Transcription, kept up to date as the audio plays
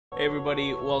Hey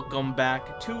everybody, welcome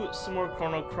back to some more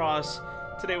Chrono Cross.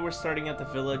 Today we're starting at the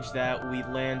village that we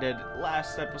landed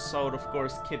last episode. Of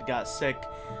course, Kid got sick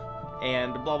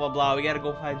and blah blah blah. We gotta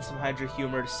go find some Hydra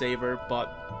humor to save her,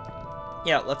 but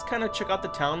yeah, let's kind of check out the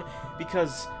town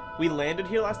because we landed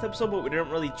here last episode, but we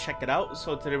didn't really check it out.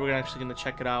 So today we're actually gonna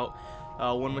check it out.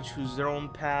 One must choose their own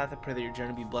path. I pray that your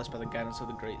journey be blessed by the guidance of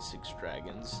the great six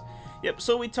dragons. Yep,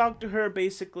 so we talked to her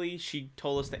basically. She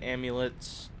told us the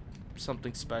amulets,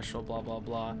 something special, blah blah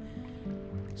blah.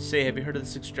 Say, have you heard of the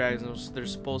six dragons?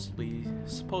 There's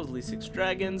supposedly six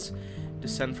dragons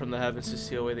descend from the heavens to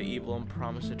steal away the evil and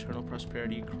promise eternal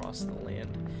prosperity across the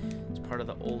land. It's part of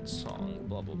the old song,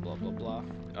 blah blah blah blah blah.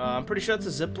 I'm pretty sure it's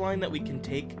a zip line that we can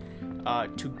take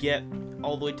to get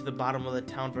all the way to the bottom of the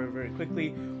town very, very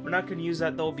quickly. We're not going to use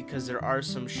that though because there are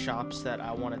some shops that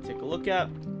I want to take a look at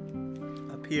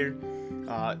up here.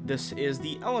 This is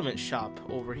the element shop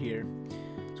over here.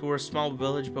 So we're a small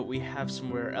village, but we have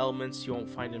some rare elements you won't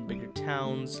find in bigger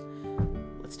towns.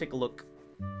 Let's take a look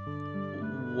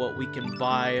what we can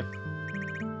buy.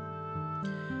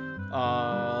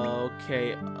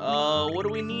 Okay, what do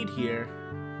we need here?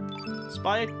 Let's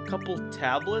buy a couple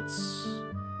tablets,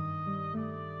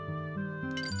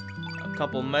 a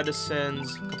couple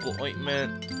medicines, a couple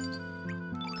ointment,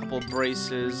 a couple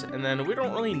braces, and then we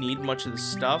don't really need much of the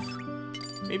stuff.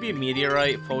 Maybe a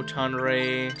meteorite, photon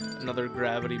ray, another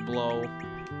gravity blow.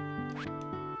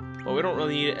 But we don't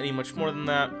really need any much more than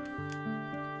that.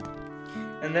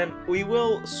 And then we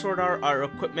will sort out our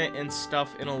equipment and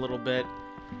stuff in a little bit.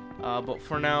 But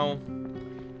for now,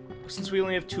 since we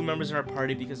only have 2 members in our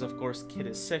party, because of course Kid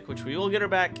is sick, which we will get her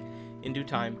back in due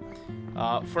time.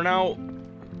 For now,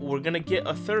 we're gonna get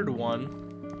a third one,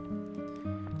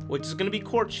 which is gonna be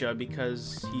Korcha,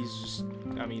 because he's just,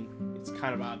 I mean, it's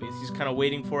kind of obvious. He's kind of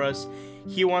waiting for us.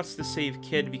 He wants to save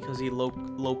Kid because he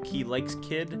low-key likes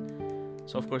Kid.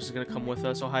 So of course he's gonna come with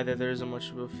us. Oh hi there isn't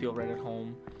much of a feel right at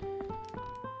home.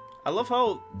 I love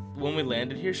how when we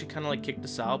landed here she kind of like kicked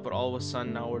us out, but all of a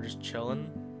sudden now we're just chilling.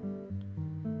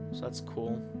 So that's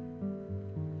cool.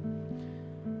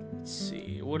 Let's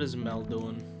see, what is Mel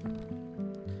doing?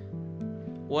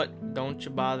 What? Don't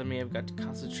you bother me, I've got to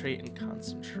concentrate and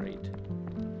concentrate.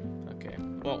 Okay,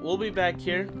 well, we'll be back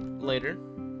here later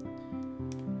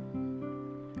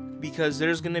because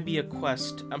there's gonna be a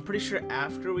quest. I'm pretty sure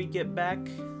after we get back,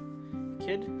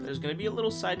 Kid, there's gonna be a little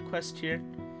side quest here.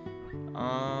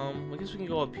 I guess we can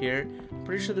go up here. I'm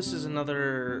pretty sure this is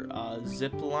another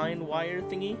zip line wire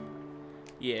thingy.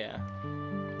 Yeah.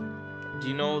 Do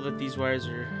you know that these wires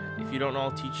are, if you don't know,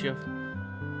 I'll teach you.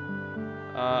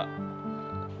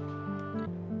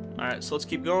 Alright, so let's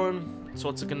keep going. So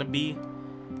what's it gonna be?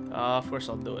 Of course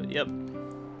I'll do it. Yep.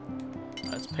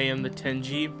 Let's pay him the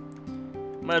 10G.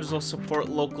 Might as well support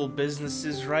local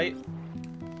businesses, right?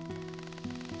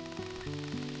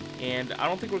 And I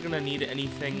don't think we're gonna need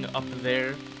anything up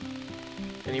there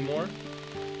anymore.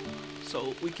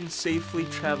 So we can safely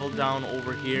travel down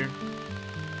over here.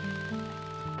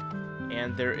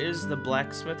 And there is the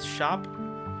blacksmith shop,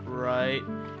 right?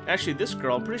 Actually, this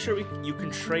girl, I'm pretty sure you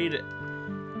can trade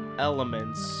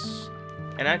elements.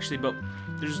 And actually, but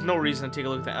there's no reason to take a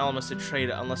look at the elements to trade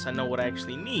it unless I know what I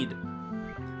actually need.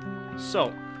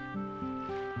 So,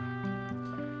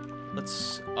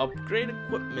 let's upgrade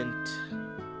equipment.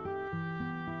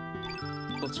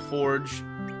 Let's forge. We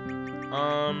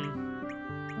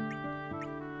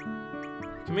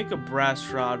can make a brass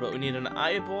rod, but we need an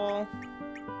eyeball.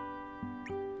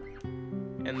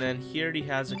 And then he already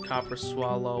has a copper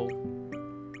swallow.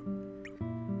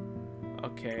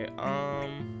 Okay,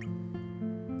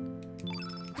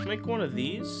 let's make one of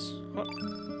these. Huh.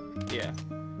 Yeah.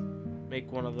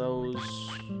 Make one of those.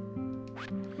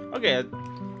 Okay,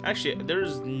 actually,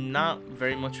 there's not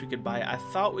very much we could buy. I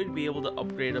thought we'd be able to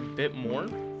upgrade a bit more.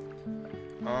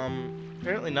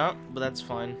 Apparently not, but that's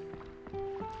fine.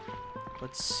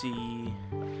 Let's see.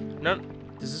 No,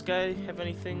 does this guy have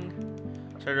anything?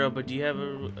 Sorry, but do you have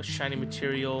a shiny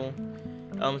material?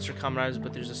 Elements are common items,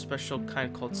 but there's a special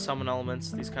kind called summon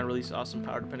elements. These kind of release awesome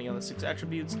power depending on the 6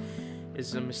 attributes.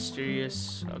 Is a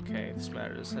mysterious. Okay, this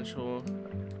matter is essential.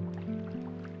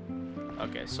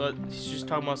 Okay, so he's just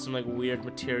talking about some like weird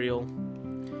material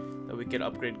that we could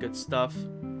upgrade good stuff.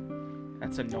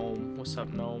 That's a gnome. What's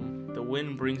up, gnome? The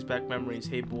wind brings back memories.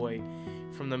 Hey boy,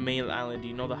 from the main island, do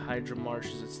you know the hydra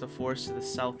marshes? It's the forest to the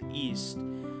southeast.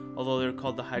 Although they're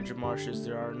called the hydra marshes,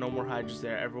 there are no more hydras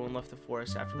there. Everyone left the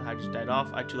forest after the hydras died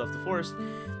off. I too left the forest.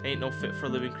 They ain't no fit for a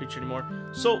living creature anymore.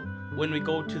 So when we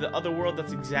go to the other world,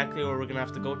 that's exactly where we're gonna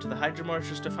have to go, to the hydra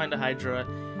marshes to find a hydra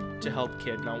to help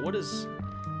Kid. Now what is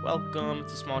Welcome.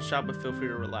 It's a small shop, but feel free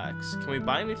to relax. Can we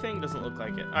buy anything? Doesn't look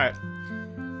like it. Alright.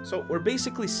 So, we're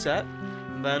basically set.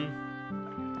 Then,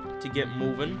 to get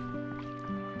moving,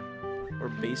 we're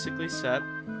basically set.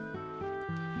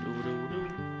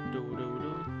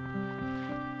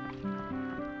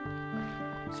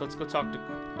 So, let's go talk to...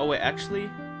 Oh, wait, actually...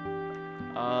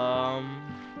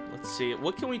 Let's see.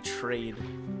 What can we trade?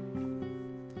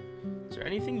 Is there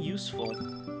anything useful?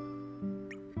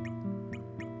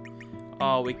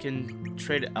 Oh, we can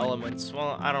trade elements.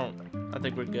 Well, I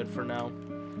think we're good for now.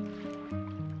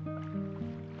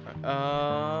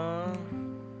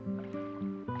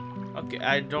 Okay,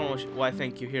 I don't know why.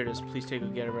 Thank you. Here it is. Please take a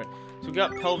get of it. So we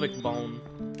got pelvic bone.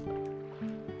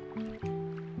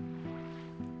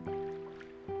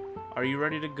 Are you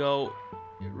ready to go?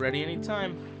 Ready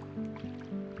anytime.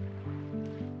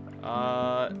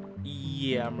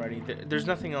 Yeah, I'm ready. There's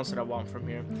nothing else that I want from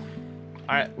here.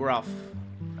 Alright, we're off.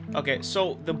 Okay,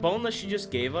 so the bone that she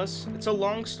just gave us, it's a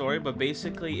long story, but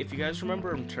basically, if you guys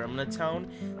remember in Termina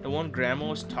Town, the one grandma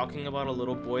was talking about a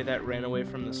little boy that ran away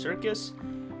from the circus.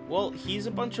 Well, he's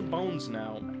a bunch of bones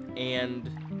now, and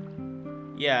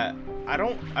yeah,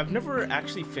 I've never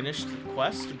actually finished the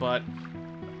quest, but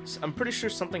I'm pretty sure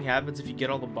something happens if you get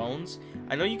all the bones.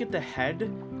 I know you get the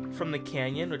head from the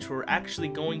canyon, which we're actually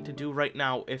going to do right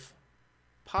now, if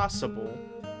possible.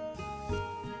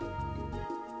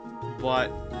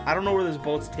 But I don't know where this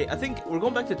boat's I think we're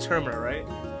going back to Termina, right?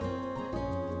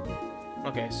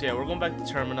 Okay, so yeah, we're going back to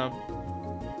Termina.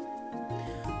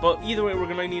 But either way, we're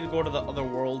gonna need to go to the other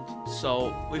world,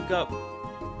 so we've got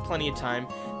plenty of time.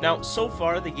 Now, so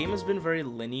far, the game has been very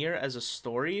linear as a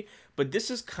story, but this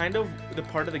is kind of the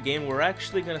part of the game where we're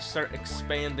actually gonna start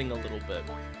expanding a little bit.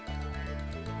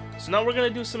 So now we're gonna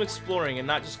do some exploring and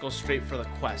not just go straight for the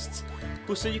quests.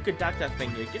 Who said you could dock that thing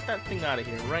here? Get that thing out of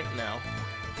here right now.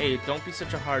 Hey, don't be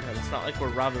such a hardhead. It's not like we're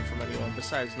robbing from anyone.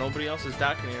 Besides, nobody else is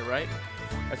docking here, right?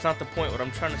 That's not the point. What I'm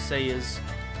trying to say is,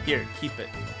 here, keep it.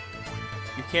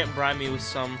 You can't bribe me with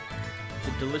the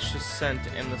delicious scent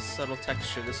and the subtle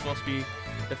texture. This must be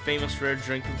the famous rare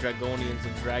drink of Dragonians, the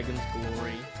Dragon's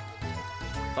Glory.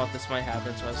 Thought this might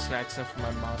happen, so I snagged some from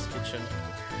my mom's kitchen.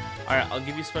 Alright, I'll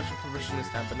give you special permission this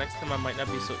time, but next time I might not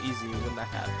be so easy when that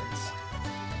happens.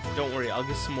 Don't worry, I'll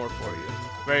get some more for you.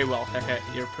 Very well, hehe,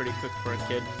 you're pretty quick for a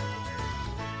kid.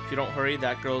 If you don't hurry,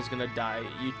 that girl's gonna die.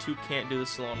 You two can't do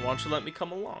this alone. Why don't you let me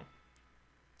come along?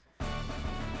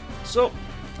 So,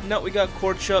 now we got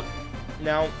Korcha.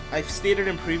 Now, I've stated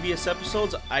in previous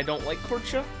episodes, I don't like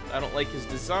Korcha. I don't like his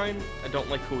design. I don't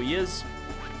like who he is.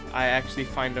 I actually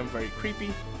find him very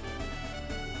creepy.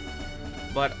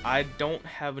 But I don't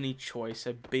have any choice.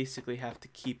 I basically have to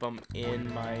keep him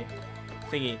in my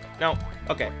thingy. Now,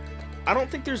 okay. I don't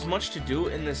think there's much to do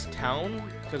in this town,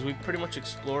 because we've pretty much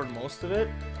explored most of it.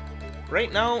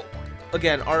 Right now,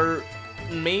 again, our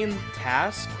main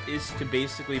task is to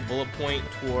basically bullet point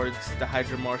towards the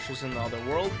hydra marshes in the other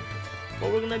world.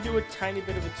 But we're going to do a tiny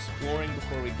bit of exploring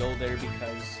before we go there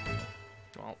because,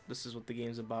 well, this is what the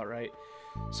game's about, right?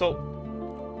 So,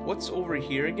 what's over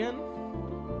here again?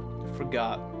 I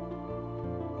forgot.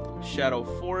 Shadow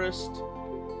Forest.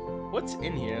 What's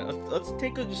in here? Let's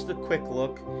take just a quick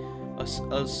look.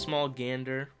 A small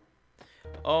gander.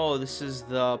 Oh, this is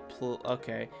the...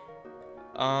 okay.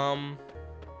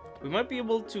 We might be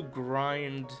able to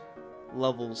grind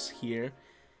levels here.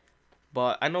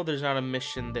 But I know there's not a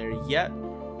mission there yet.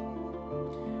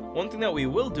 One thing that we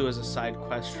will do as a side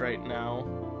quest right now...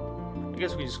 I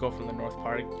guess we just go from the north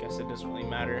part. I guess it doesn't really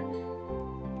matter.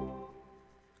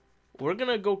 We're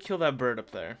gonna go kill that bird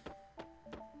up there.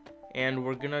 And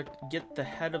we're gonna get the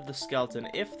head of the skeleton,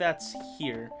 if that's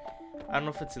here. I don't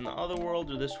know if it's in the other world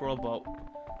or this world, but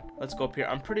let's go up here.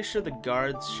 I'm pretty sure the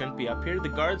guards shouldn't be up here. The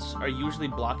guards are usually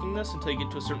blocking this until you get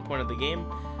to a certain point of the game.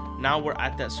 Now we're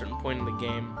at that certain point in the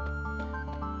game.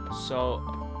 So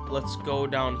let's go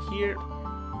down here.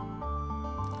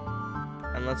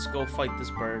 And let's go fight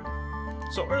this bird.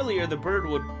 So earlier, the bird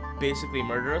would basically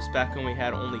murder us back when we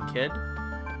had only Kid.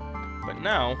 But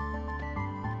now,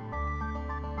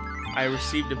 I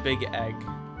received a big egg.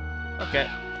 Okay.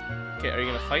 Okay, are you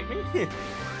gonna fight me?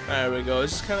 There we go.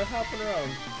 It's just kind of hopping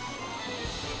around.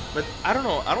 But I don't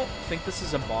know. I don't think this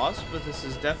is a boss, but this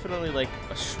is definitely like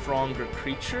a stronger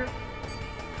creature.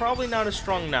 Probably not as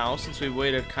strong now since we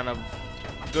waited kind of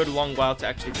a good long while to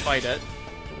actually fight it.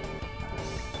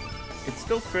 It's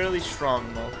still fairly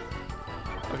strong though.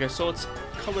 Okay, so its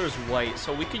color is white.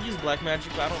 So we could use black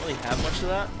magic, but I don't really have much of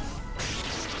that.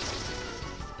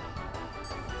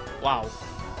 Wow.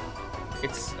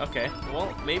 It's okay.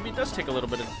 Well, maybe it does take a little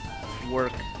bit of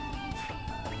work.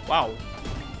 Wow.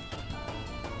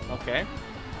 Okay.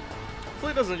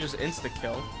 Hopefully it doesn't just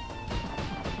insta-kill.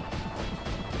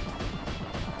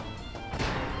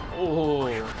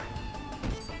 Oh.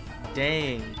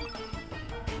 Dang.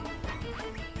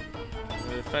 I'm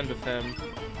gonna defend with him.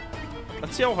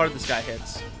 Let's see how hard this guy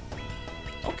hits.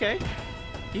 Okay.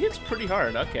 He hits pretty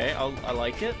hard. Okay, I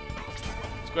like it.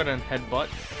 Let's go ahead and headbutt.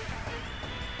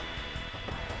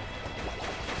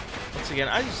 Once again,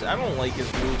 I don't like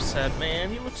his moveset, man.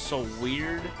 He looks so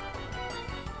weird.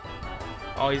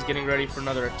 Oh, he's getting ready for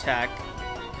another attack.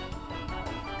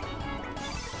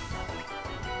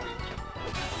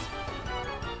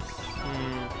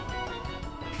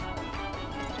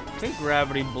 I think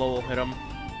Gravity Blow will hit him.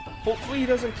 Hopefully he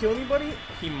doesn't kill anybody.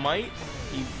 He might.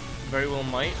 He very well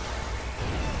might.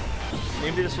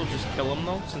 Maybe this will just kill him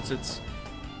though, since it's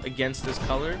against his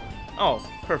color. Oh,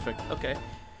 perfect. Okay.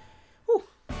 Whew.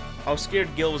 I was scared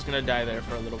Gil was gonna die there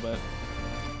for a little bit.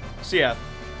 So yeah,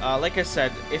 like I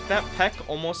said, if that peck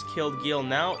almost killed Gil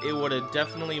now, it would have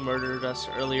definitely murdered us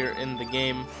earlier in the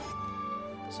game.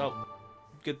 So,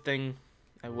 good thing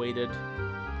I waited.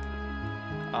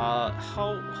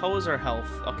 How is our health?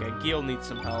 Okay, Gil needs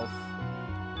some health.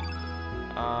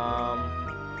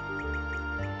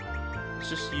 Let's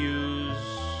just use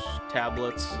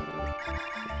tablets.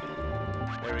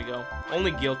 There we go. Only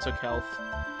Gil took health.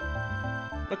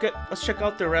 Okay, let's check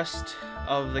out the rest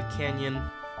of the canyon.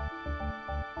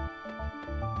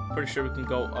 Pretty sure we can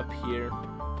go up here.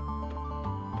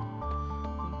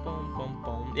 Boom, boom,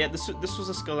 boom. Yeah, this was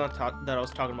a skill that I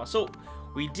was talking about. So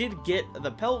we did get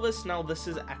the pelvis. Now this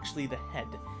is actually the head.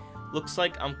 Looks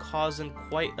like I'm causing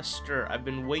quite a stir. I've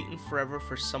been waiting forever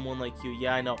for someone like you.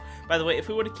 Yeah, I know. By the way, if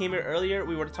we would have came here earlier,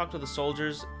 we would have talked to the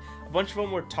soldiers. A bunch of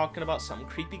them were talking about something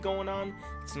creepy going on.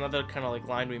 It's another kind of like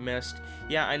line we missed.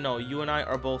 Yeah, I know. You and I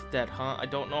are both dead, huh? I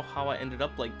don't know how I ended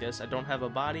up like this. I don't have a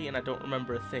body and I don't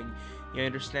remember a thing. You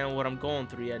understand what I'm going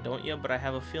through, yeah, don't you? But I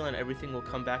have a feeling everything will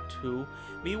come back to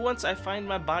me once I find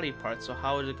my body part. So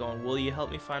how is it going? Will you help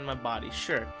me find my body?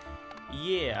 Sure.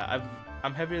 Yeah,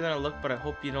 I'm heavier than I look, but I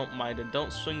hope you don't mind it.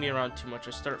 Don't swing me around too much.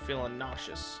 I start feeling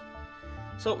nauseous.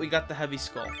 So we got the heavy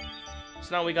skull.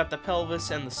 So now we got the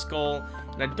pelvis and the skull,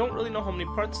 and I don't really know how many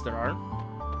parts there are.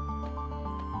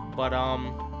 But I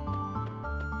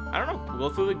don't know. We'll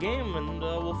go through the game and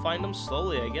we'll find them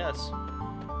slowly, I guess.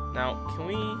 Now, can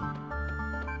we?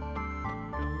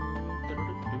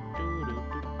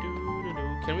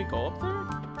 Can we go up there?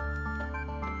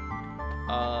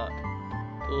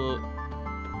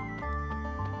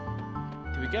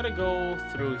 Do we gotta go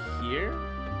through here?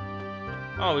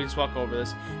 Oh, we just walk over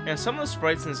this. And some of the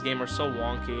sprites in this game are so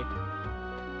wonky.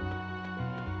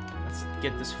 Let's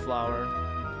get this flower.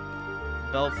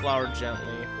 Bellflower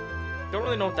gently. Don't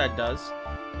really know what that does.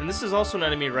 And this is also an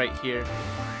enemy right here.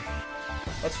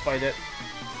 Let's fight it.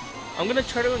 I'm gonna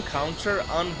try to encounter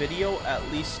on video at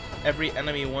least every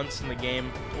enemy once in the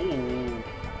game. Ooh,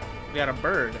 we got a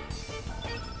bird.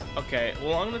 Okay,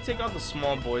 well I'm gonna take out the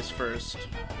small boys first.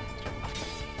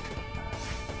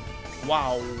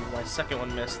 Wow, my second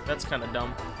one missed. That's kind of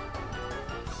dumb.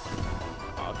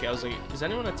 Okay, I was like, is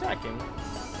anyone attacking?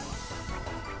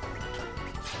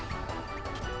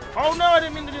 Oh no, I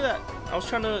didn't mean to do that. I was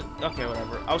trying to, okay,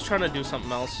 whatever. I was trying to do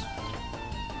something else.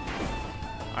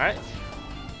 Alright.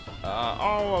 Oh,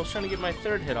 I was trying to get my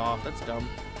third hit off. That's dumb.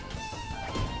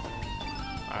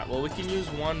 Alright, well, we can use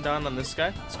one down on this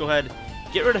guy. Let's go ahead,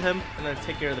 get rid of him, and then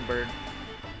take care of the bird.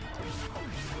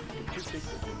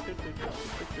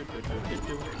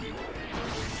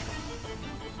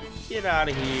 Get out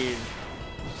of here.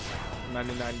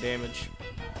 99 damage.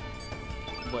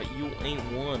 But you ain't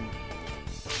one.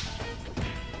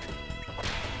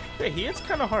 Okay, he hits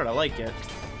kind of hard. I like it.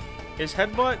 His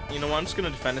headbutt, you know what, I'm just going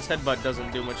to defend. His headbutt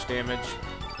doesn't do much damage.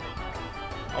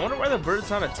 I wonder why the bird's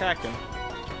not attacking.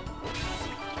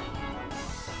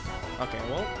 Okay,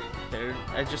 well, there,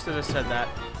 just as I said that.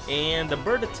 And the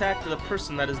bird attacked the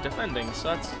person that is defending, so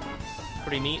that's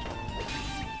pretty neat.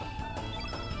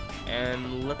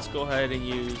 And let's go ahead and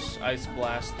use Ice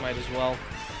Blast, might as well.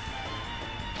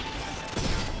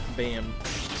 Bam.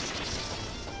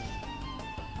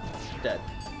 Dead.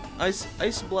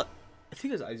 Ice Blast. I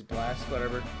think it's Ice Blast,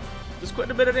 whatever. Does quite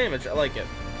a bit of damage. I like it.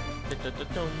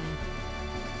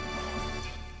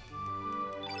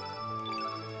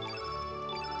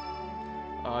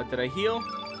 Did I heal?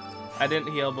 I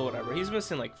didn't heal, but whatever. He's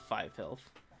missing like 5 health.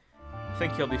 I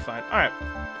think he'll be fine. Alright.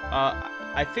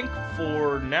 I think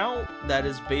for now, that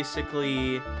is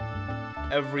basically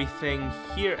everything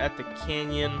here at the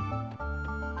canyon.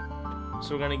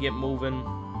 So we're gonna get moving.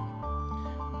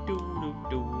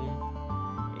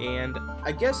 And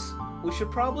I guess we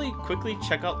should probably quickly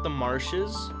check out the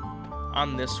marshes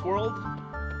on this world.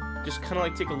 just kind of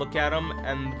like take a look at them,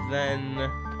 and then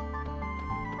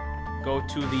go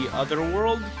to the other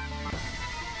world's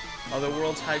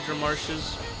hydra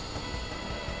marshes.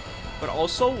 But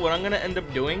also, what I'm gonna end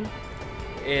up doing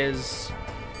is,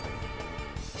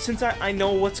 since I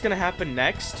know what's gonna happen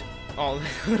next. Oh,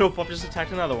 little pup just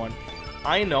attacked another one.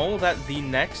 I know that the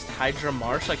next hydra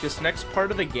marsh, like this next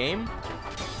part of the game,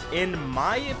 in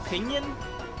my opinion,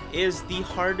 is the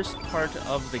hardest part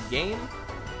of the game.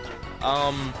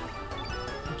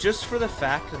 Just for the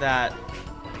fact that,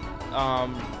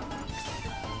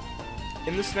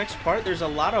 in this next part, there's a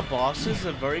lot of bosses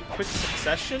in very quick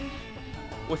succession,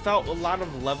 without a lot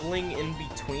of leveling in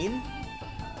between.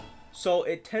 So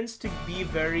it tends to be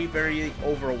very, very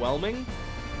overwhelming.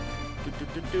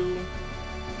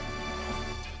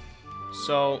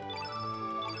 So,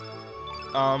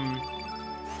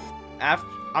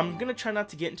 I'm gonna try not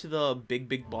to get into the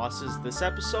big bosses this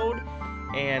episode,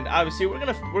 and obviously we're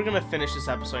gonna finish this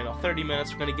episode. You know, 30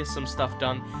 minutes. We're gonna get some stuff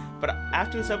done. But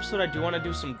after this episode, I do want to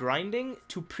do some grinding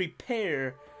to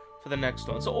prepare for the next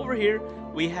one. So over here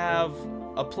we have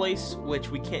a place which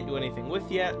we can't do anything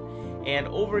with yet, and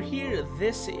over here,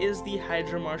 this is the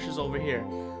hydra marshes over here.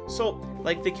 So,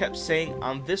 like they kept saying,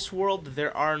 on this world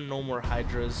there are no more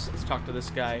hydras. Let's talk to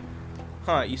this guy.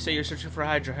 Huh, you say you're searching for a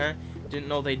hydra, huh? Didn't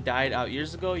know they died out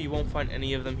years ago. You won't find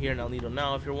any of them here in El Nido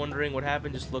now. If you're wondering what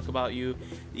happened, just look about you.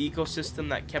 The ecosystem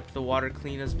that kept the water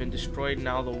clean has been destroyed.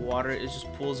 Now the water is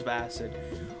just pools of acid.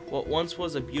 What once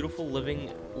was a beautiful living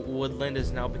woodland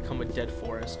has now become a dead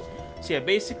forest. So yeah,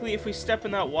 basically if we step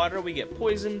in that water, we get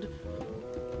poisoned.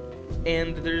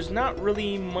 And there's not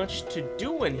really much to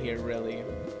do in here, really.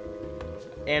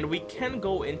 And we can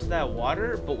go into that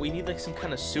water, but we need like some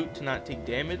kind of suit to not take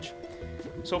damage.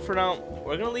 So for now,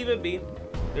 we're gonna leave it be.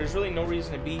 There's really no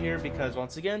reason to be here because,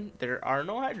 once again, there are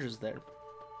no hydras there.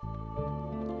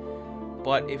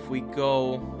 But if we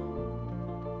go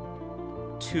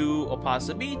to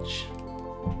Opasa Beach,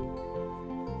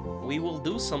 we will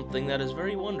do something that is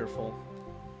very wonderful.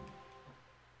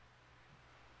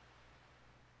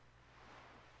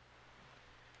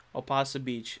 Opasa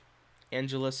Beach,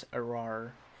 Angelus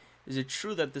Arar. Is it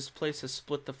true that this place has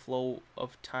split the flow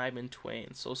of time in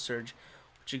twain? So Serge,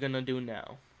 what you gonna do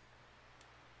now?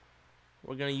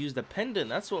 We're gonna use the pendant.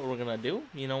 That's what we're gonna do.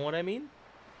 You know what I mean?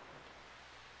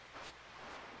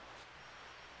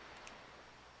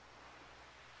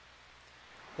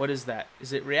 What is that?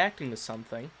 Is it reacting to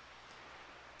something?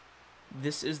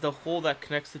 This is the hole that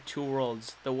connects the two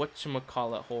worlds. The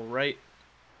whatchamacallit hole, right?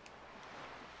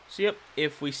 So yep,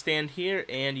 if we stand here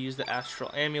and use the astral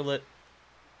amulet,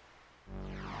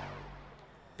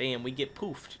 bam, we get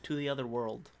poofed to the other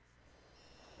world.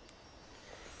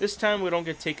 This time we don't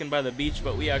get taken by the beach,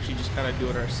 but we actually just kind of do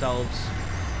it ourselves.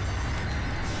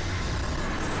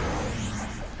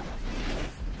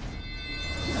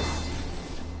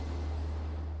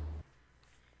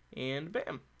 And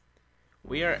bam,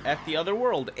 we are at the other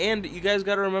world. And you guys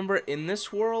gotta remember, in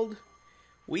this world,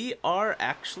 we are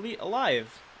actually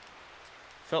alive.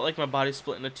 Felt like my body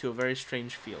split into two, a very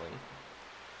strange feeling.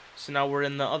 So now we're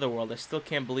in the other world. I still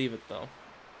can't believe it though.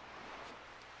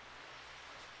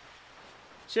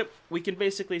 So yep, we can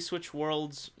basically switch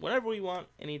worlds whenever we want,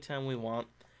 anytime we want.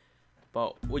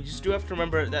 But we just do have to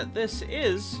remember that this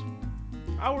is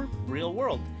our real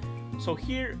world. So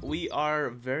here we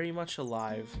are very much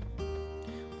alive.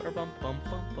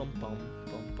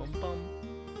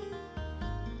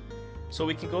 So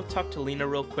we can go talk to Lena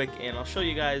real quick, and I'll show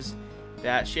you guys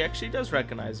that she actually does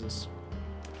recognize us.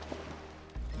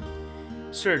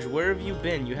 Serge, where have you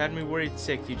been? You had me worried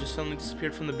sick. You just suddenly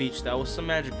disappeared from the beach. That was some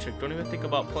magic trick. Don't even think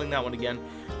about pulling that one again.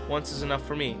 Once is enough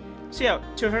for me. So yeah,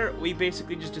 to her, we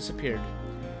basically just disappeared.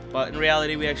 But in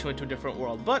reality, we actually went to a different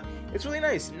world. But it's really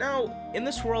nice. Now, in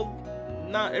this world,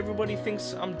 not everybody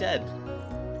thinks I'm dead.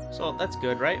 So that's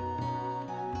good, right?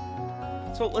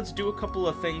 So let's do a couple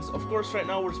of things. Of course, right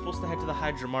now we're supposed to head to the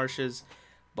hydra marshes.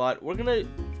 But we're gonna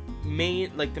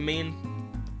the main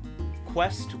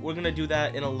quest, we're gonna do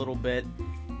that in a little bit.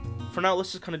 For now,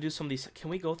 let's just kind of do some of these. Can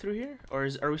we go through here, or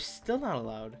are we still not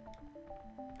allowed?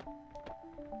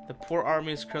 The poor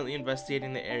army is currently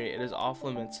investigating the area. It is off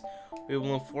limits. We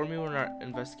will inform you when our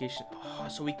investigation. Oh,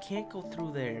 so we can't go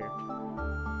through there.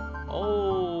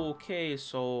 Okay,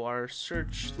 so our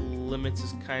search limits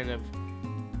is kind of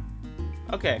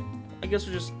okay. I guess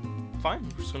we're just fine.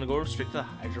 We're just gonna go straight to the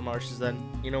hydra marshes then.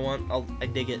 You know what? I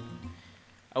dig it.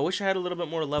 I wish I had a little bit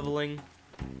more leveling,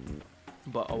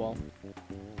 but oh well.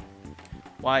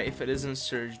 Why, if it isn't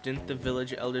Surge, didn't the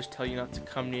village elders tell you not to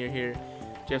come near here? Do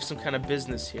you have some kind of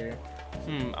business here?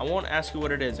 I won't ask you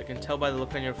what it is. I can tell by the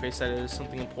look on your face that it is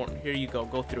something important. Here you go.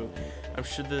 Go through. I'm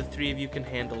sure the three of you can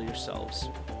handle yourselves.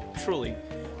 Truly.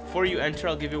 Before you enter,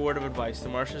 I'll give you a word of advice. The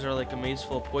marshes are like a maze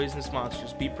full of poisonous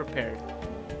monsters. Be prepared.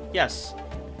 Yes.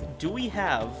 Do we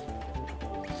have...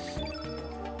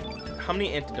 How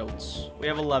many antidotes? We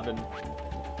have 11.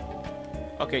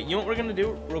 Okay, you know what we're going to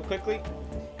do real quickly?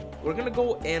 We're going to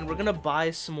go and we're going to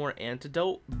buy some more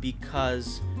antidote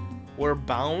because we're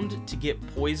bound to get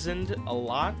poisoned a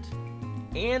lot.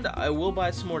 And I will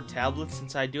buy some more tablets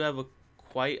since I do have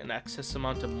quite an excess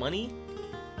amount of money.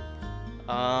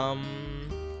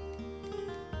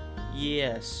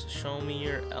 Yes, show me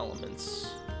your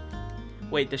elements.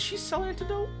 Wait, does she sell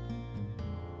antidote?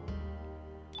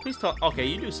 Please tell. Okay,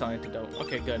 you do sell antidote.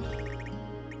 Okay, good.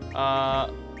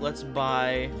 Let's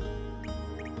buy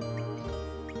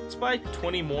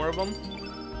 20 more of them.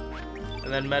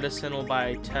 And then medicine will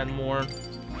buy 10 more.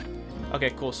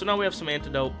 Okay, cool. So now we have some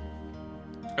antidote.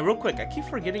 And real quick, I keep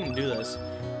forgetting to do this,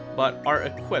 but our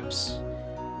equips.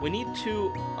 We need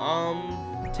to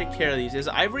take care of these. Is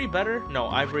ivory better? No,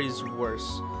 ivory's worse.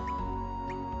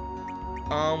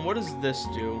 What does this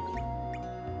do?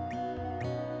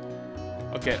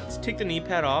 Okay, let's take the knee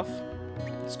pad off.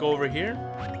 Let's go over here.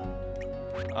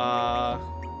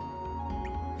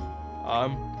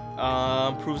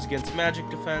 Improves against magic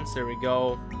defense. There we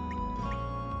go.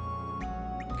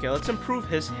 Okay, let's improve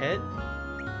his hit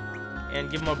and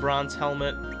give him a bronze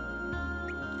helmet.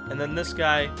 And then this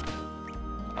guy,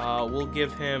 we'll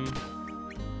give him...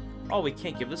 Oh, we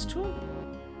can't give this to him?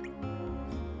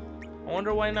 I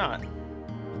wonder why not.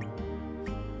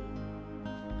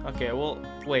 Okay, well,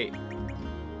 wait.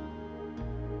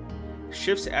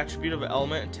 Shifts attribute of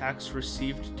element attacks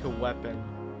received to weapon.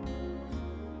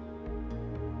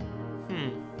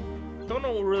 Don't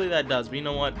know what really that does, but you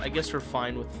know what? I guess we're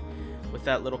fine with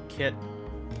that little kit.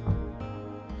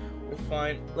 We're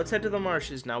fine. Let's head to the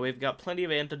marshes now. We've got plenty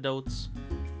of antidotes,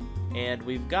 and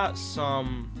we've got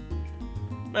some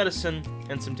medicine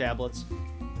and some tablets,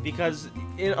 because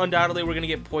undoubtedly we're gonna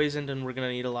get poisoned, and we're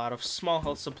gonna need a lot of small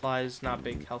health supplies, not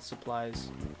big health supplies.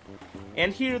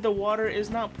 And here the water is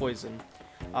not poison,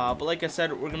 but like I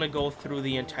said, we're gonna go through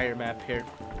the entire map here.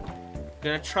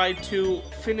 Gonna try to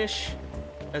finish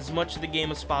as much of the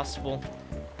game as possible.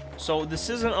 So this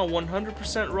isn't a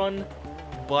 100% run,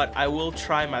 but I will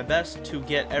try my best to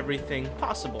get everything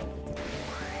possible.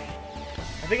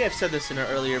 I think I've said this in an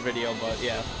earlier video, but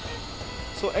yeah.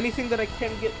 So anything that I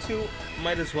can get to,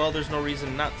 might as well. There's no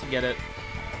reason not to get it.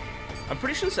 I'm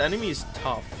pretty sure this enemy is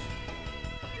tough.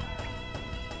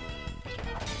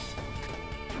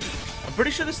 I'm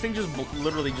pretty sure this thing just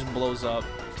literally just blows up.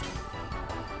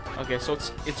 Okay, so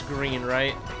it's green,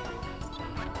 right?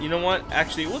 You know what?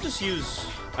 Actually, we'll just use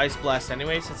Ice Blast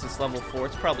anyway, since it's level 4.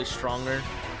 It's probably stronger,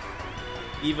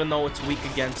 even though it's weak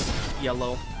against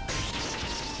yellow.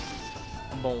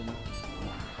 Boom.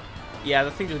 Yeah, the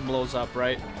thing just blows up,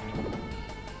 right?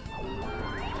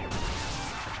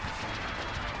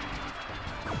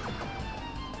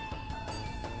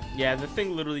 Yeah, the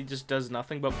thing literally just does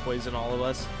nothing but poison all of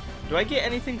us. Do I get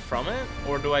anything from it,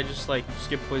 or do I just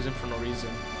get poisoned for no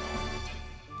reason?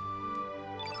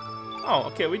 Oh,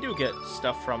 okay, we do get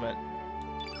stuff from it.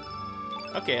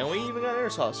 Okay, and we even got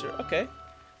air saucer. Okay,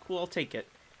 cool, I'll take it.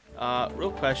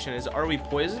 Real question is, are we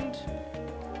poisoned?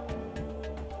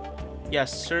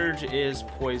 Yes, Surge is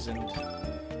poisoned.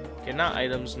 Okay, not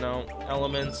items, no.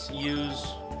 Elements,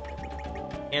 use,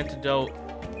 antidote.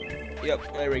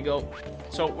 Yep, there we go.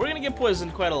 So, we're gonna get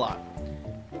poisoned quite a lot.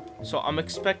 So, I'm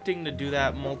expecting to do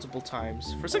that multiple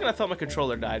times. For a second, I thought my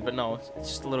controller died, but no, it's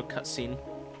just a little cutscene.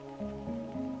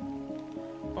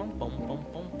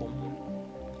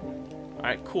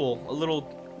 Alright, cool. A little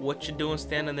what you doing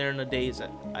standing there in the days.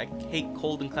 I hate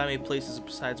cold and clammy places.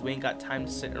 Besides, we ain't got time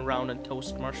to sit around and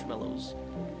toast marshmallows.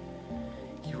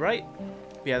 You right?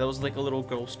 Yeah, that was like a little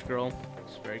ghost girl.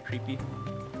 It's very creepy.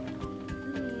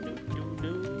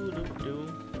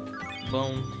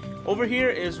 Boom. Over here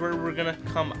is where we're gonna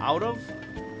come out of.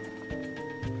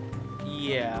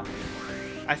 Yeah.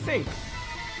 I think.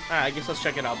 Alright, I guess let's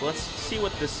check it out. But let's see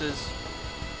what this is.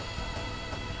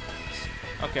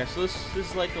 Okay, so this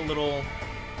is like a little...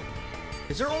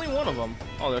 Is there only one of them?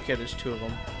 Oh, okay, there's 2 of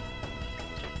them.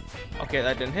 Okay,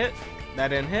 that didn't hit. That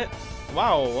didn't hit.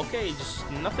 Wow, okay, just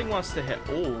nothing wants to hit.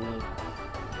 Oh,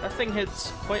 that thing hits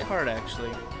quite hard,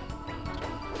 actually.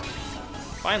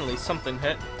 Finally, something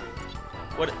hit.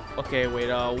 What? Okay, wait,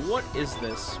 what is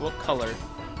this? What color?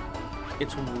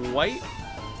 It's white?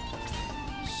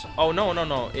 Oh, no, no,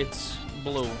 no, it's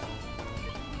blue.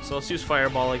 So let's use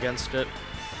Fireball against it.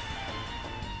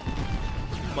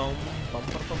 Boom.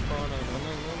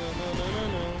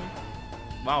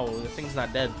 Wow, the thing's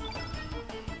not dead.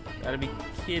 Gotta be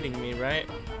kidding me, right?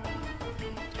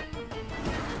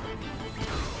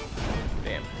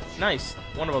 Damn. Nice.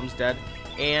 One of them's dead.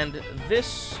 And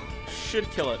this should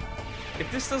kill it.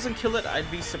 If this doesn't kill it, I'd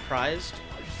be surprised.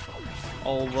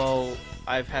 Although,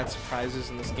 I've had surprises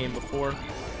in this game before.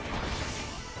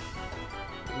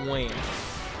 Wham.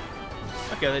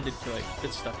 Okay, they did kill it.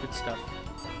 Good stuff, good stuff.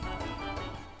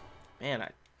 Man,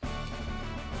 I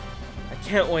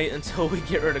can't wait until we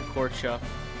get rid of Korcha.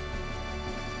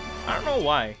 I don't know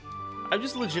why. I've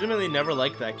just legitimately never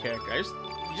liked that character.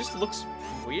 He just looks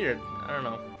weird. I don't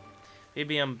know.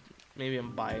 Maybe I'm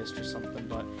biased or something,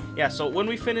 but yeah, so when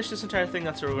we finish this entire thing,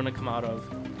 that's where we're gonna come out of.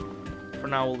 For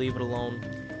now, we'll leave it alone.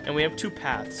 And we have two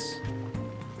paths.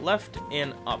 Left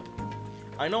and up.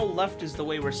 I know left is the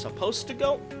way we're supposed to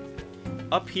go.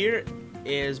 Up here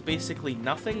is basically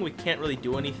nothing. We can't really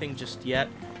do anything just yet,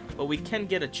 but we can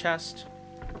get a chest.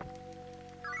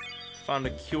 Found a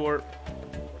cure.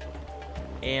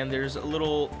 And there's a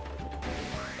little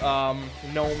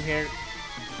gnome here.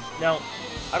 Now,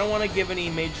 I don't want to give any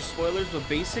major spoilers, but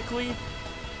basically,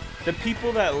 the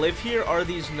people that live here are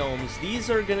these gnomes. These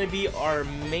are going to be our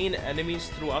main enemies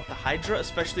throughout the Hydra,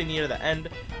 especially near the end.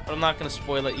 But I'm not going to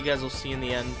spoil it. You guys will see in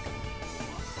the end.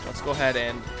 Let's go ahead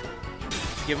and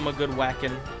give them a good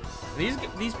whacking.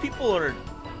 These people are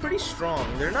pretty strong.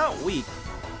 They're not weak.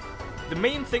 The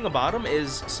main thing about them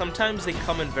is sometimes they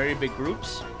come in very big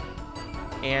groups,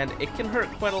 and it can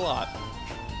hurt quite a lot.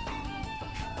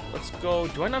 Let's go.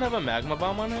 Do I not have a magma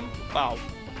bomb on him? Wow.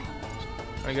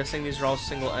 I'm guessing these are all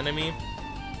single enemy.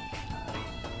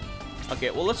 Okay,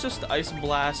 well, let's just ice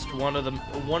blast one of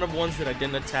ones that I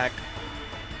didn't attack.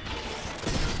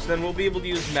 So then we'll be able to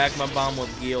use magma bomb with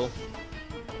Gil.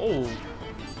 Oh,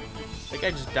 that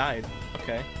guy just died.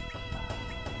 Okay,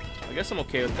 I guess I'm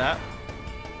okay with that.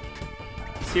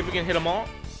 Let's see if we can hit them all.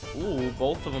 Ooh,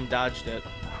 both of them dodged it.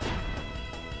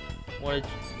 What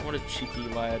a cheeky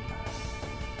lad.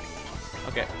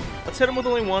 Okay, let's hit him with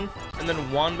only one, and then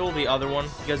Wandle the other one,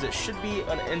 because it should be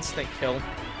an instant kill.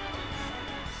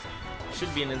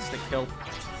 Should be an instant kill.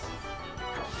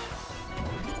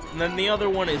 And then the other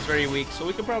one is very weak, so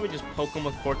we could probably just poke him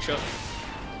with Korcha.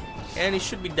 And he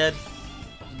should be dead.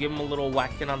 Just give him a little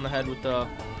whacking on the head with the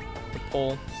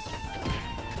pole.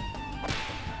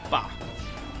 Bah.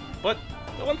 But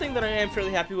the one thing that I am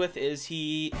fairly happy with is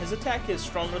his attack is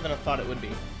stronger than I thought it would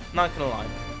be. Not gonna lie.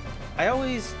 I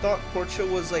always thought Korcha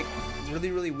was like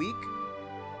really, really weak,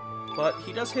 but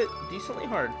he does hit decently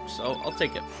hard, so I'll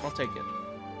take it. I'll take it.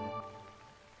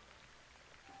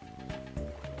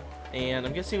 And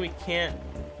I'm guessing we can't.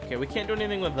 Okay, we can't do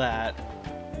anything with that.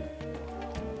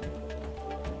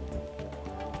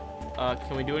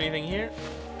 Can we do anything here?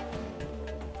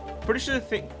 Pretty sure the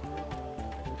thing.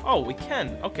 Oh, we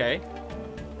can. Okay.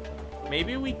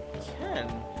 Maybe we can.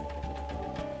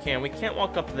 We can't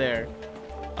walk up there.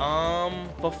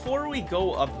 Before we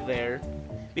go up there,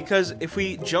 because if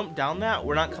we jump down that,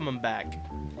 we're not coming back.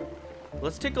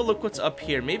 Let's take a look what's up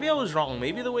here. Maybe I was wrong.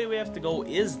 Maybe the way we have to go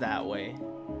is that way.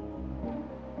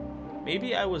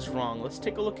 Maybe I was wrong. Let's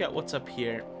take a look at what's up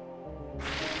here.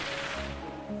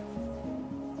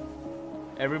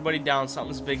 Everybody down.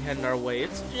 Something's big heading our way.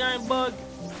 It's a giant bug.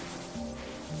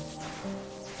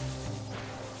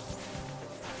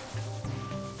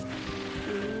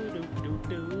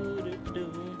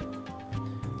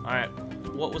 Alright,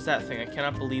 what was that thing? I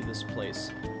cannot believe this place.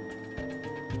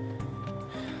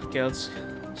 Okay, let's...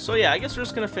 So yeah, I guess we're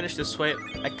just gonna finish this way.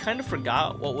 I kind of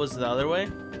forgot what was the other way.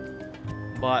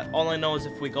 But all I know is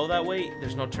if we go that way,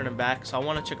 there's no turning back. So I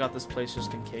want to check out this place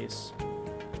just in case.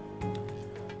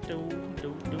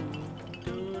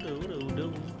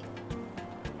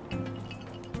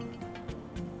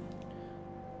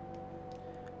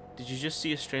 Did you just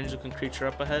see a strange looking creature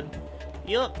up ahead?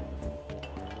 Yup.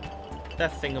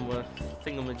 That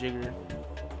thingamajigger.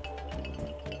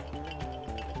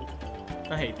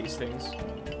 I hate these things.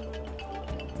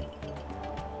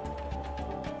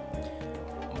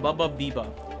 Bubba BEEBA.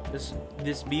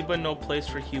 This BEEBA no place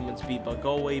for humans. BEEBA.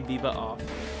 Go away, BEEBA off.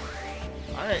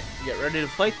 Alright, get ready to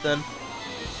fight then.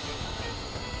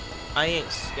 I ain't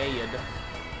scared.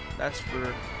 That's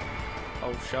for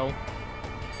show.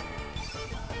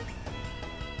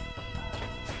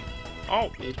 Oh,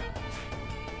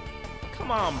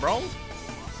 come on, bro.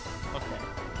 Okay.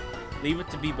 Leave it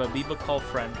to BEEBA. BEEBA call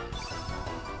friend.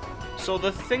 So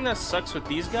the thing that sucks with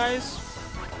these guys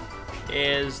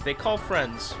is they call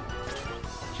friends,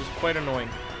 which is quite annoying.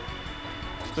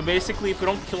 So basically, if we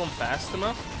don't kill them fast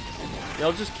enough,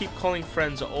 they'll just keep calling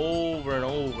friends over and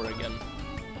over again.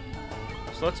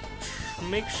 So let's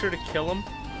make sure to kill them.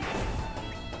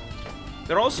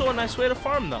 They're also a nice way to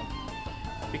farm though.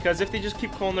 Because if they just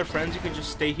keep calling their friends, you can just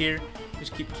stay here.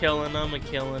 Just keep killing them and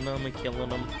killing them and killing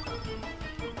them.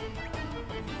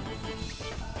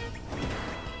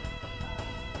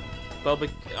 But,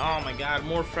 oh my god,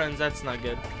 more friends, that's not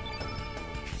good.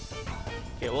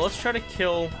 Okay, well, let's try to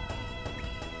kill...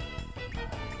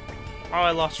 Oh,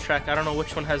 I lost track. I don't know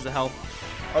which one has the health.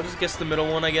 I'll just guess the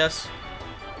middle one, I guess.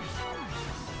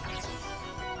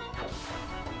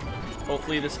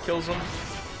 Hopefully this kills him.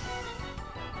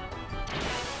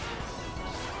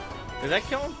 Did that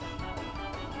kill him?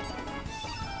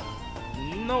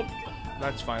 Nope.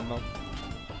 That's fine, though.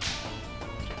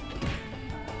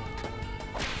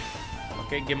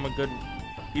 Okay, give him a good...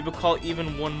 BEEBA call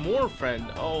even one more friend.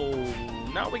 Oh,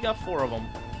 now we got 4 of them.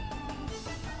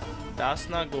 That's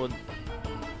not good.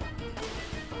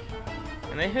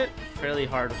 And they hit fairly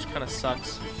hard, which kind of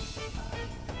sucks.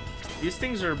 These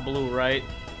things are blue, right?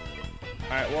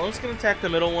 Alright, well, I'm just going to attack the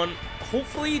middle one.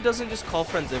 Hopefully he doesn't just call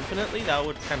friends infinitely. That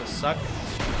would kind of suck.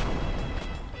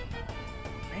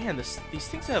 Man, these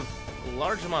things have a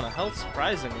large amount of health,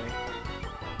 surprisingly.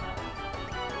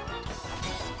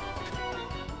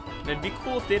 And it'd be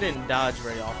cool if they didn't dodge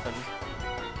very often.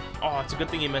 Oh, it's a good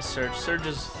thing he missed Surge. Surge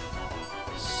is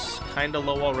kind of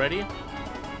low already.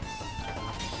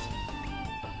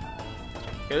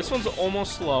 Okay, this one's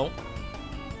almost low.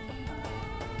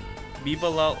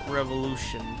 BEEBA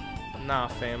Revolution. Nah,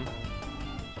 fam.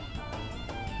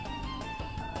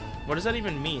 What does that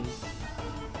even mean?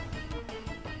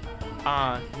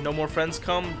 No more friends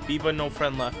come. BEEBA, no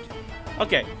friend left.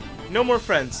 Okay, no more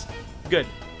friends. Good.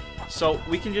 So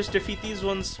we can just defeat these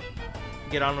ones,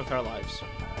 get on with our lives.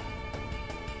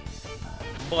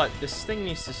 But this thing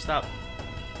needs to stop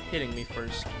hitting me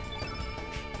first.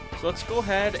 So let's go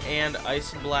ahead and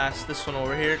Ice Blast this one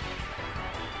over here.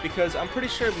 Because I'm pretty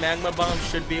sure Magma Bomb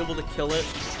should be able to kill it.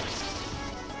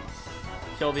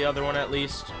 Kill the other one at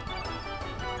least.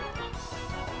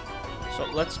 So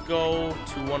let's go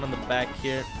to one on the back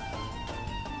here.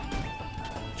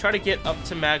 Try to get up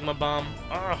to Magma Bomb.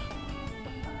 Ugh.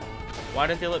 Why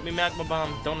didn't they let me Magma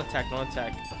Bomb? Don't attack, don't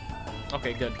attack.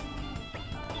 Okay, good.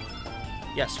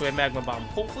 Yes, we have Magma Bomb.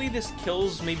 Hopefully this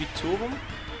kills maybe 2 of them.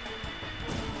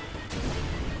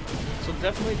 So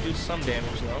definitely do some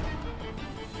damage though.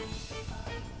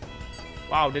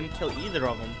 Wow, didn't kill either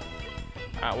of them.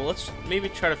 Alright, well let's maybe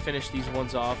try to finish these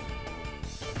ones off.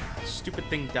 Stupid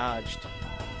thing dodged.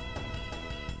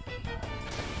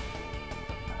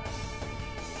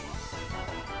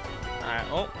 Alright,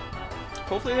 oh.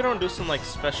 Hopefully they don't do some like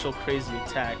special crazy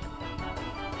attack.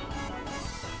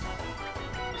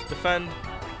 Let's defend.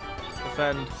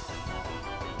 Defend.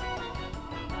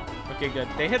 Okay, good.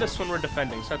 They hit us when we're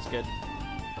defending, so that's good.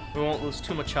 We won't lose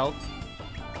too much health.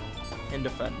 And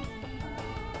defend.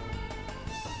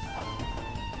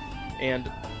 And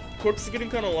Corpse is getting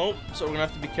kind of low, so we're going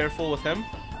to have to be careful with him.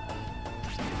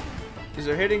 Because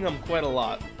they're hitting him quite a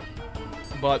lot.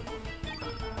 But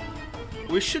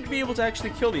we should be able to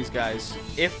actually kill these guys.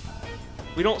 If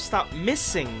we don't stop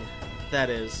missing,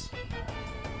 that is.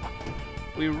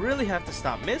 We really have to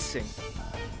stop missing.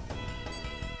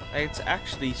 It's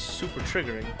actually super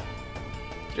triggering.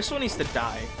 This one needs to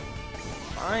die.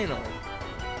 Finally.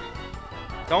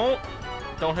 Don't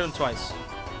hit him twice.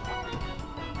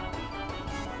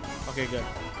 Okay, good.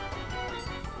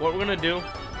 What we're gonna do...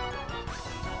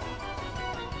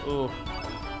 Ooh.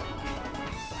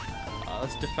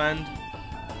 Let's defend.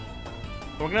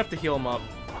 We're gonna have to heal him up.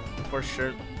 For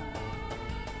sure.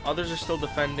 Others are still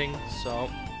defending, so...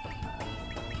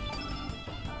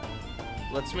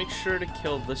 Let's make sure to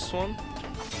kill this one.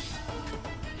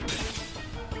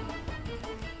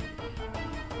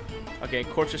 Okay,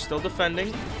 Corch is still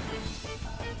defending.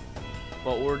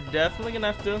 But we're definitely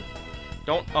gonna have to...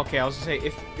 Okay, I was gonna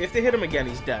say, if they hit him again,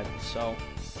 he's dead, so...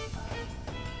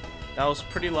 That was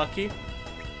pretty lucky.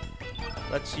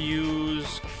 Let's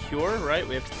use Cure, right?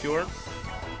 We have Cure.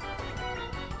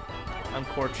 I'm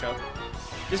Corch up.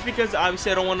 Just because,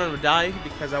 obviously, I don't want him to die,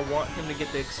 because I want him to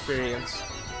get the experience.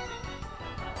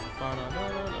 Alright,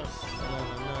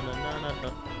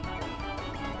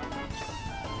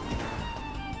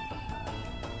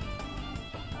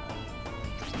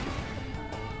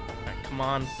 come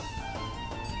on.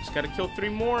 Just gotta kill 3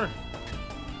 more.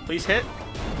 Please hit.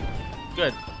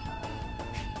 Good.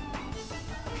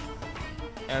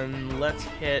 And let's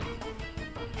hit...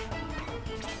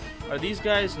 Are these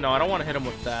guys? No, I don't want to hit them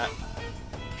with that.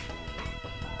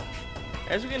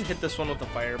 As we can hit this one with a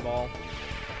fireball.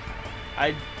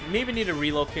 I maybe need to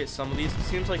relocate some of these. It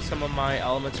seems like some of my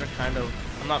elements are kind of...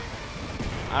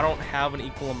 I don't have an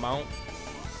equal amount.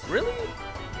 Really?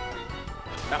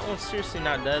 That one's seriously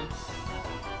not dead.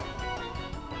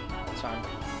 time.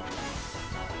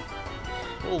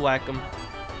 We'll whack him.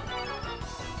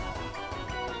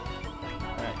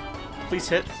 Alright. Please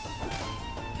hit.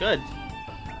 Good.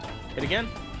 Hit again.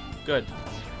 Good.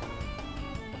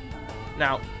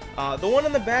 Now, the one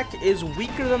in the back is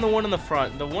weaker than the one in the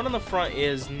front. The one in the front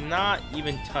is not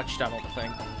even touched, I don't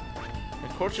think.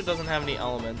 And Korcha doesn't have any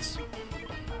elements.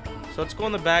 So let's go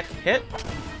in the back. Hit.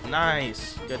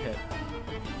 Nice. Good hit.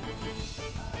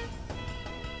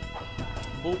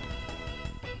 Boop.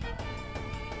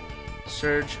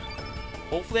 Surge.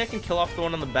 Hopefully I can kill off the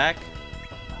one on the back.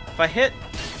 If I hit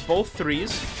both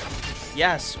threes.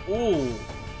 Yes. Ooh.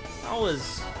 That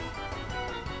was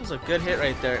a good hit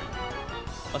right there.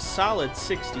 A solid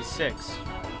 66.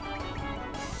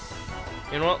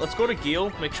 You know what? Let's go to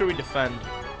Gil. Make sure we defend.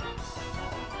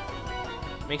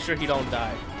 Make sure he don't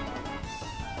die.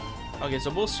 Okay,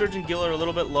 so both Surge and Gil are a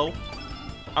little bit low.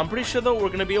 I'm pretty sure, though, we're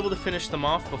going to be able to finish them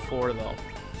off before, though.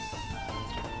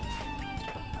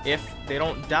 If they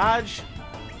don't dodge...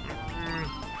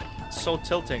 It's so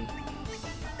tilting.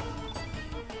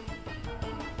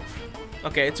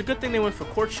 Okay, it's a good thing they went for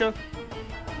Korcha.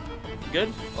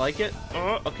 Good. Like it.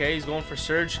 Okay, he's going for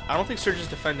Surge. I don't think Surge is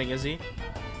defending, is he?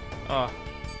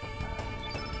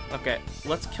 Okay,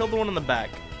 let's kill the one in the back.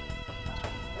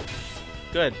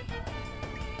 Good.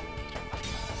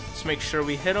 Let's make sure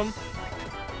we hit him.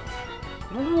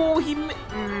 Whoa,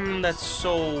 that's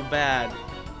so bad.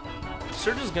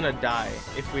 Surge is gonna die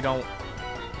if we don't...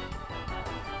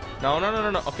 No.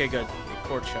 Okay, good. Okay,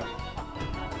 Korcha.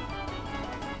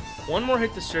 One more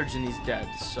hit to Surge and he's dead,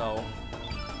 so...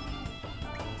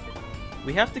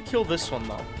 We have to kill this one,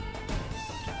 though.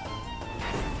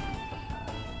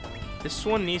 This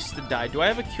one needs to die. Do I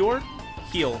have a cure?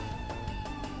 Heal.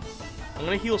 I'm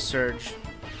gonna heal Surge.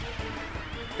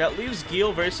 That leaves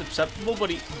Gil very susceptible,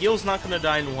 but Gil's not gonna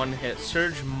die in one hit.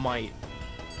 Surge might.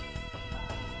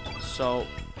 So,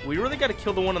 we really gotta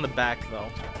kill the one in the back, though.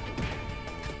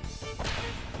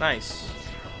 Nice.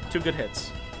 2 good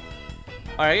hits.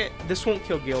 Alright, this won't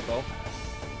kill Gil, though.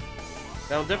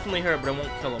 That'll definitely hurt, but it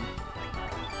won't kill him.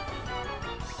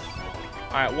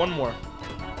 Alright, one more.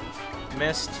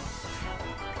 Missed.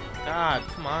 God,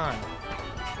 come on.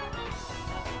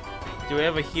 Do we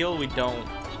have a heal? We don't.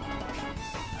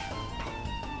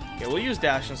 Okay, we'll use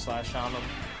Dash and Slash on him.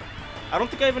 I don't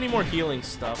think I have any more healing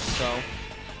stuff, so...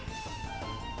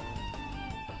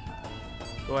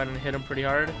 Go ahead and hit him pretty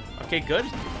hard. Okay, good.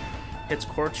 Hits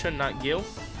Korcha, not Gil.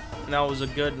 And that was a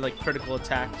good, like, critical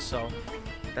attack, so...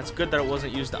 That's good that it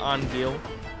wasn't used on Gil.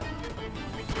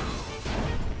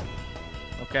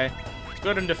 Okay. Go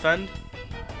ahead and defend.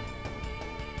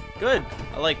 Good.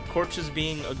 I like Korcha's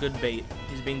being a good bait.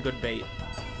 He's being good bait.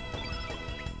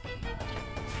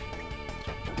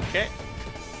 Okay.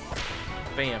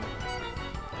 Bam.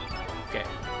 Okay.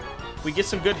 If we get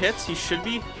some good hits, he should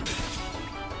be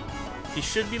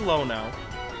low now.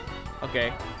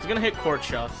 Okay. He's gonna hit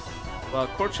Korcha. Well,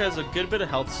 Korcha has a good bit of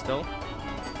health still.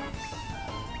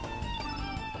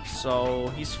 So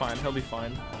he's fine. He'll be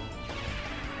fine.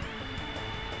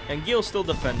 And Gil's still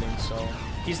defending, so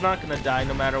he's not gonna die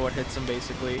no matter what hits him,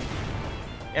 basically.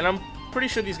 And I'm pretty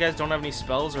sure these guys don't have any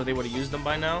spells, or they would have used them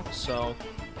by now, so...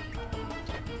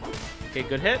 Okay,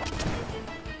 good hit.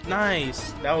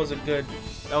 Nice! That was a good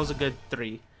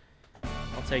 3.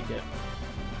 I'll take it.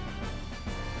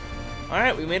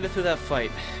 Alright, we made it through that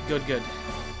fight. Good.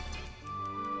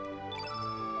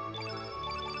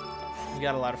 We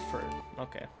got a lot of fur.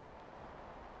 Okay.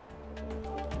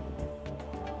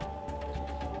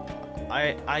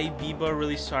 BEEBA,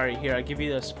 really sorry. Here, I give you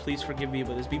this. Please forgive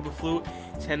BEEBA. This BEEBA flute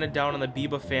is handed down on the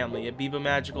BEEBA family. A BEEBA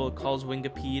magical, it calls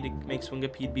Wingapede. It makes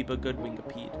Wingapede BEEBA good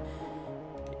Wingapede.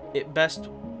 It best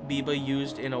BEEBA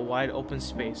used in a wide open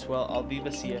space. Well, I'll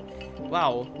BEEBA see it.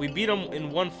 Wow, we beat him in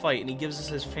one fight, and he gives us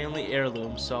his family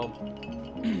heirloom, so...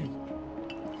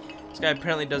 This guy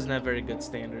apparently doesn't have very good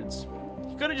standards.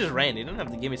 He could have just ran. He didn't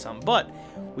have to give me something. But,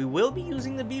 we will be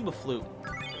using the BEEBA flute.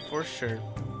 For sure.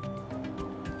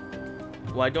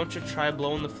 Why don't you try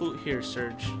blowing the flute here,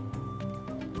 Surge?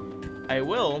 I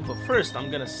will, but first I'm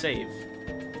gonna save.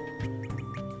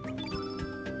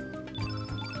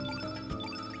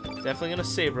 Definitely gonna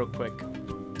save real quick.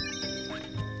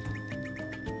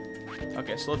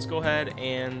 Okay, so let's go ahead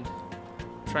and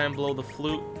try and blow the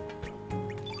flute.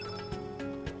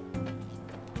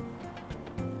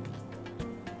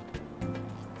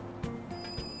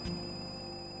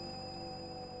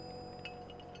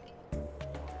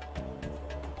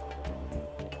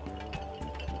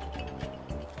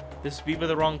 This BEEBA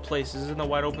the wrong place. This is in the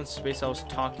wide open space I was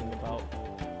talking about.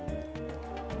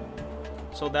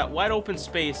 So that wide open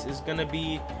space is gonna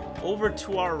be over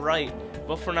to our right.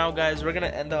 But for now, guys, we're gonna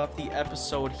end off the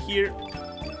episode here.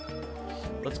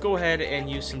 Let's go ahead and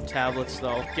use some tablets,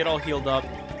 though. Get all healed up.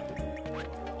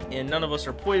 And none of us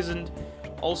are poisoned.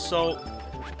 Also,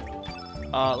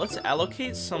 let's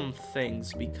allocate some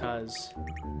things because...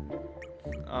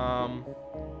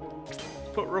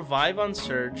 put Revive on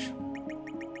Surge.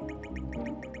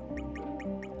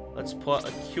 Let's put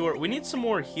a Cure. We need some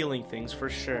more healing things for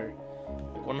sure.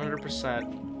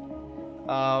 100%.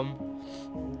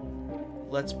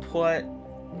 Let's put...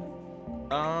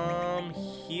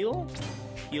 Heal?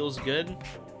 Heal's good.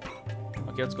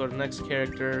 Okay, let's go to the next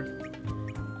character.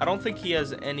 I don't think he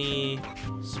has any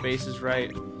spaces,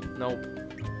 right? Nope.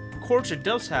 Corcha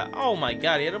does have... Oh my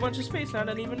god, he had a bunch of space and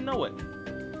I didn't even know it.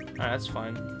 Alright, that's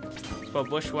fine. Let's put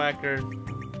Bushwhacker.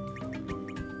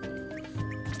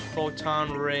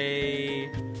 Photon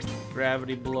Ray.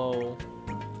 Gravity Blow.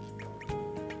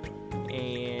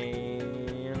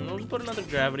 And let's put another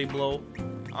Gravity Blow.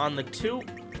 On the 2,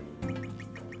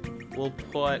 we'll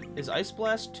put... Is Ice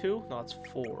Blast 2? No, it's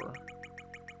 4.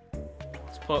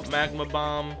 Let's put Magma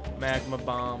Bomb. Magma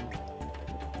Bomb.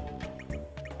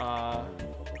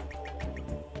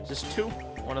 Just 2.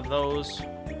 One of those.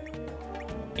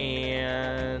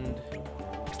 And...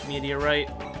 Meteorite.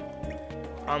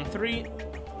 On 3...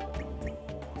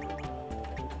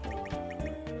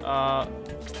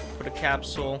 put a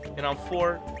Capsule. And on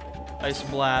 4... Ice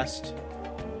Blast.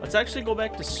 Let's actually go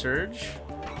back to Surge.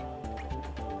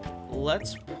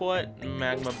 Let's put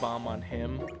Magma Bomb on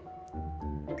him.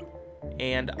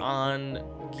 And on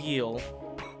Geel.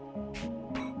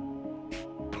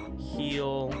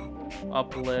 Heal.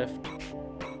 Uplift.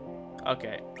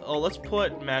 Okay. Oh, let's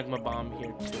put Magma Bomb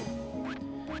here too.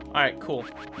 Alright, cool.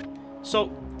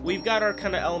 So, we've got our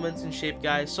kind of elements in shape,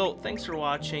 guys. So, thanks for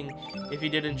watching. If you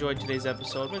did enjoy today's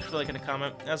episode, make sure to like and a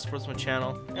comment. That supports my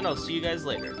channel. And I'll see you guys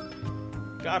later.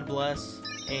 God bless,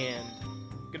 and